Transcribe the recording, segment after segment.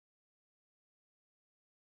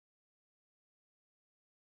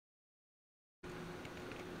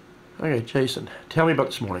Okay, Jason, tell me about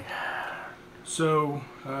this morning. So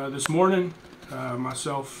this morning,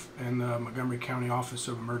 myself and the Montgomery County Office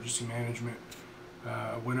of Emergency Management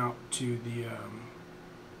went out to the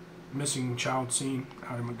missing child scene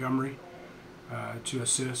out in Montgomery to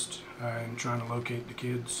assist in trying to locate the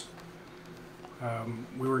kids.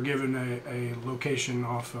 We were given a location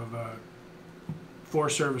off of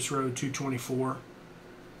Forest Service Road 224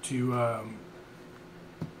 to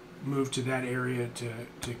move to that area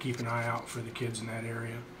to keep an eye out for the kids in that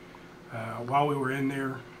area. While we were in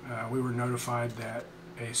there, we were notified that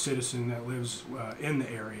a citizen that lives in the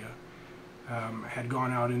area had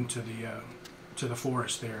gone out into the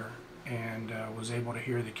forest there and was able to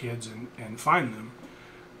hear the kids and find them,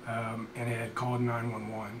 and had called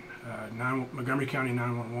 911. Montgomery County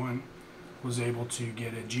 911 was able to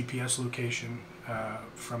get a GPS location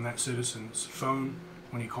from that citizen's phone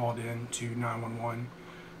when he called in to 911.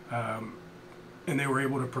 And they were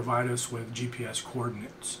able to provide us with GPS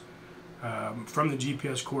coordinates. From the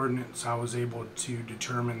GPS coordinates, I was able to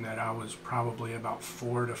determine that I was probably about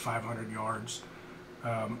 400 to 500 yards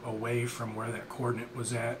away from where that coordinate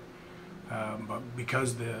was at. But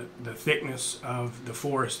because the thickness of the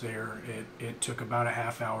forest there, it took about a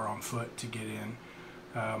half hour on foot to get in.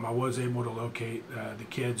 I was able to locate the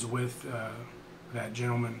kids with that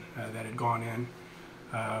gentleman that had gone in.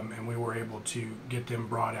 And we were able to get them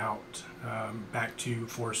brought out back to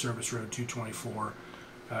Forest Service Road 224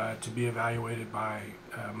 to be evaluated by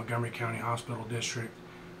Montgomery County Hospital District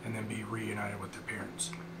and then be reunited with their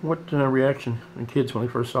parents. What reaction the kids when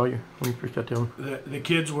they first saw you, when you first got to them? The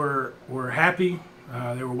kids were happy,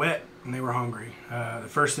 they were wet, and they were hungry. The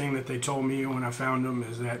first thing that they told me when I found them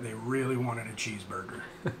is that they really wanted a cheeseburger.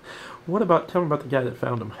 Tell me about the guy that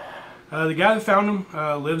found them. The guy that found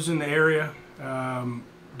them lives in the area.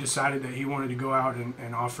 Decided that he wanted to go out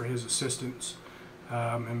and offer his assistance,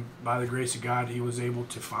 and by the grace of God he was able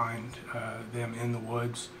to find them in the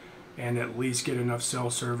woods and at least get enough cell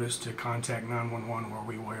service to contact 911 where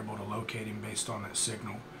we were able to locate him based on that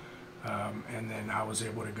signal, and then I was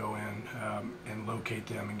able to go in and locate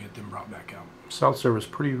them and get them brought back out. Cell service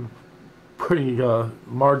pretty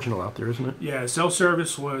marginal out there, isn't it? Yeah, cell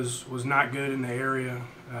service was not good in the area.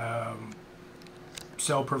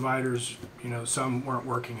 Cell providers, some weren't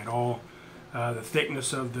working at all. The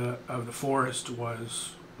thickness of the forest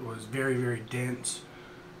was very, very dense.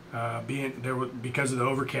 Because of the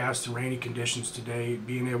overcast and rainy conditions today,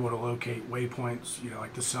 being able to locate waypoints,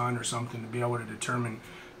 like the sun or something, to be able to determine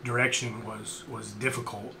direction was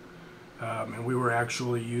difficult. And we were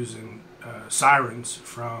actually using sirens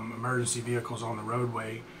from emergency vehicles on the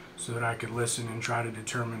roadway so that I could listen and try to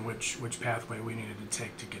determine which pathway we needed to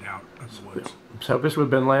take to get out of the woods. So if this would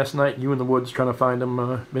have been last night, you in the woods trying to find them,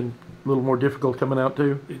 been a little more difficult coming out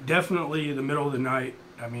too? Definitely the middle of the night.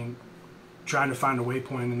 I mean, trying to find a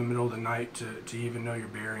waypoint in the middle of the night to even know your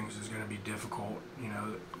bearings is going to be difficult.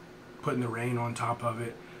 Putting the rain on top of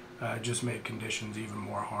it just made conditions even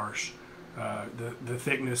more harsh. The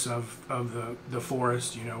thickness of the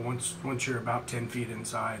forest, once you're about 10 feet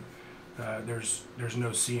inside, there's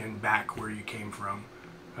no seeing back where you came from.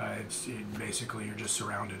 Basically you're just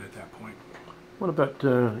surrounded at that point. What about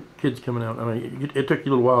kids coming out? I mean, it took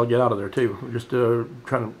you a little while to get out of there too. Just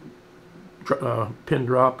trying to pin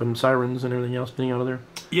drop and sirens and everything else getting out of there.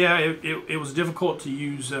 Yeah, it was difficult to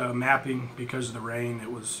use mapping because of the rain.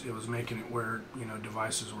 It was making it where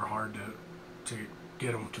devices were hard to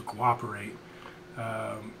get them to cooperate.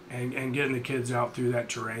 And getting the kids out through that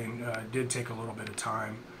terrain did take a little bit of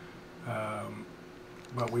time.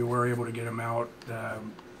 But we were able to get them out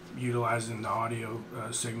utilizing the audio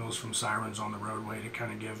signals from sirens on the roadway to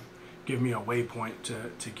kind of give me a waypoint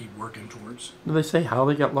to keep working towards. Did they say how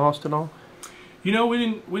they got lost at all? We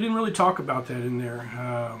didn't really talk about that in there.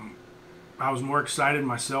 I was more excited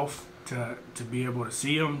myself to be able to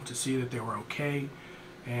see them, to see that they were okay,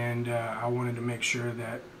 and I wanted to make sure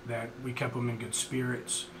that we kept them in good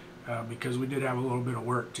spirits because we did have a little bit of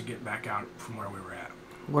work to get back out from where we were at.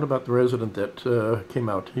 What about the resident that came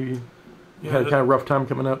out? He had a kind of rough time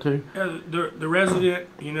coming out too? The resident,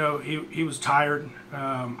 he was tired.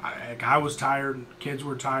 I was tired. Kids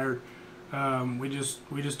were tired. We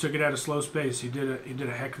just took it at a slow pace. He did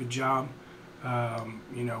a heck of a job.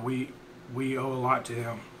 We owe a lot to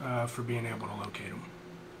him for being able to locate him.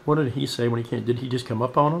 What did he say when he came? Did he just come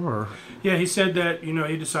up on him, or? Yeah, he said that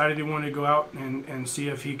he decided he wanted to go out and see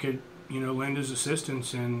if he could lend his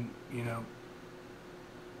assistance, and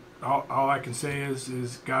all I can say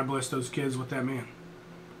is God bless those kids with that man.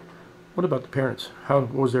 What about the parents?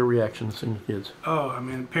 What was their reaction to seeing the kids? Oh, I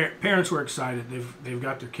mean, parents were excited. They've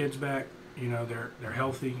got their kids back. They're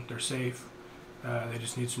healthy. They're safe. They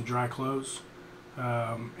just need some dry clothes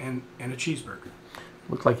and a cheeseburger.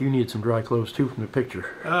 Looked like you needed some dry clothes too from the picture.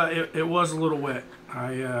 It was a little wet.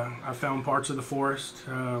 I found parts of the forest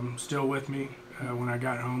still with me when I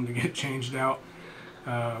got home to get changed out.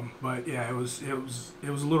 But yeah, it was a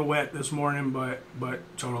little wet this morning,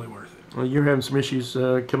 but totally worth it. Well, you're having some issues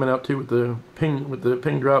coming out too with the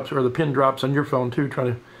ping drops or the pin drops on your phone too,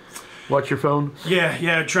 trying to watch your phone.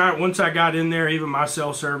 Yeah. Once I got in there, even my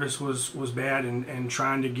cell service was bad, and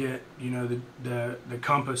trying to get the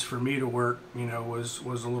compass for me to work was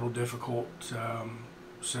a little difficult.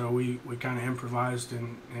 So we kind of improvised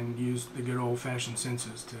and used the good old-fashioned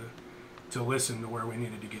senses to listen to where we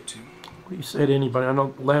needed to get to. What you say to anybody? I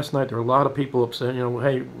know last night there were a lot of people upset.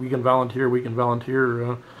 Hey, we can volunteer.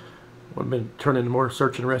 Would have been turned into more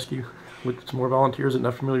search and rescue with some more volunteers that are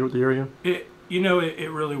not familiar with the area. It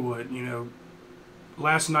really would.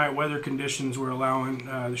 Last night weather conditions were allowing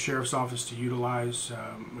the sheriff's office to utilize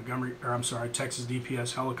Texas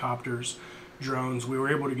DPS helicopters, drones. We were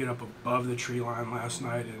able to get up above the tree line last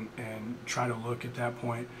night and try to look at that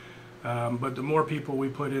point. But the more people we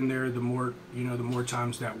put in there, the more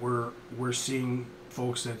times that we're seeing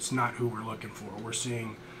folks that's not who we're looking for. We're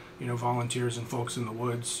seeing volunteers and folks in the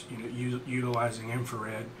woods utilizing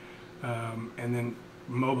infrared, and then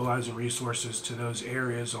mobilizing resources to those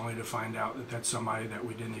areas only to find out that that's somebody that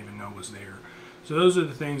we didn't even know was there. So those are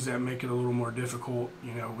the things that make it a little more difficult.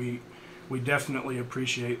 We definitely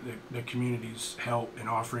appreciate the community's help and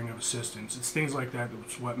offering of assistance. It's things like that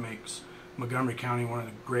that's what makes Montgomery County one of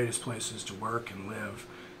the greatest places to work and live.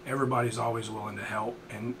 Everybody's always willing to help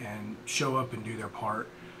and show up and do their part.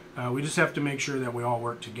 We just have to make sure that we all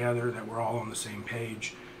work together, that we're all on the same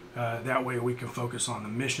page. That way we can focus on the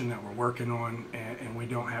mission that we're working on, and we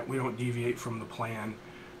don't deviate from the plan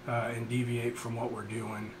and deviate from what we're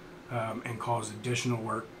doing and cause additional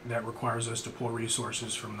work that requires us to pull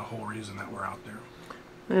resources from the whole reason that we're out there.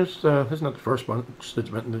 It's not the first one.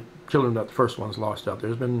 The children, not the first ones lost out there.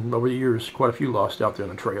 There's been over the years quite a few lost out there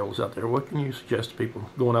on the trails out there. What can you suggest to people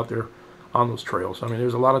going out there on those trails? I mean,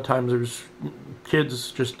 there's a lot of times there's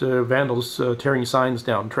kids, just vandals tearing signs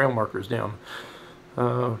down, trail markers down.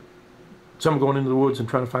 Some going into the woods and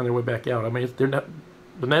trying to find their way back out. I mean,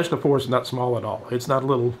 the National Forest is not small at all. It's not a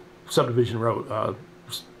little subdivision road,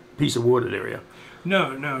 piece of wooded area.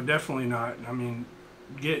 No, definitely not. I mean,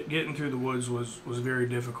 getting through the woods was very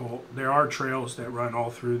difficult. There are trails that run all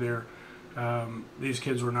through there. These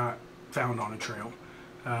kids were not found on a trail.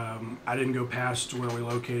 I didn't go past where we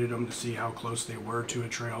located them to see how close they were to a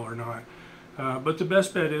trail or not. But the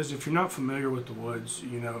best bet is, if you're not familiar with the woods,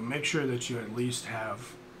 make sure that you at least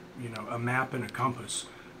have, a map and a compass.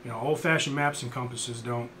 Old-fashioned maps and compasses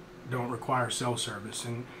don't require cell service,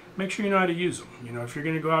 and make sure you know how to use them. If you're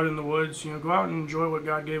going to go out in the woods, go out and enjoy what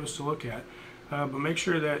God gave us to look at. But make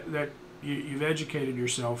sure that you've educated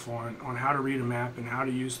yourself on how to read a map and how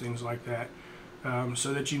to use things like that,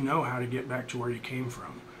 so that you know how to get back to where you came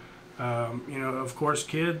from. Of course,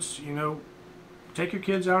 kids, take your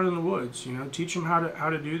kids out in the woods. Teach them how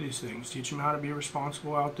to do these things. Teach them how to be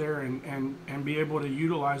responsible out there and be able to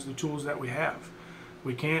utilize the tools that we have.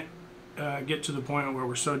 We can't get to the point where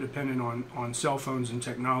we're so dependent on cell phones and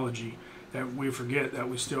technology that we forget that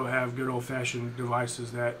we still have good old-fashioned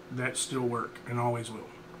devices that still work and always will.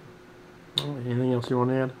 Anything else you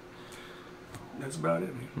want to add? That's about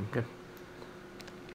it, man. Okay.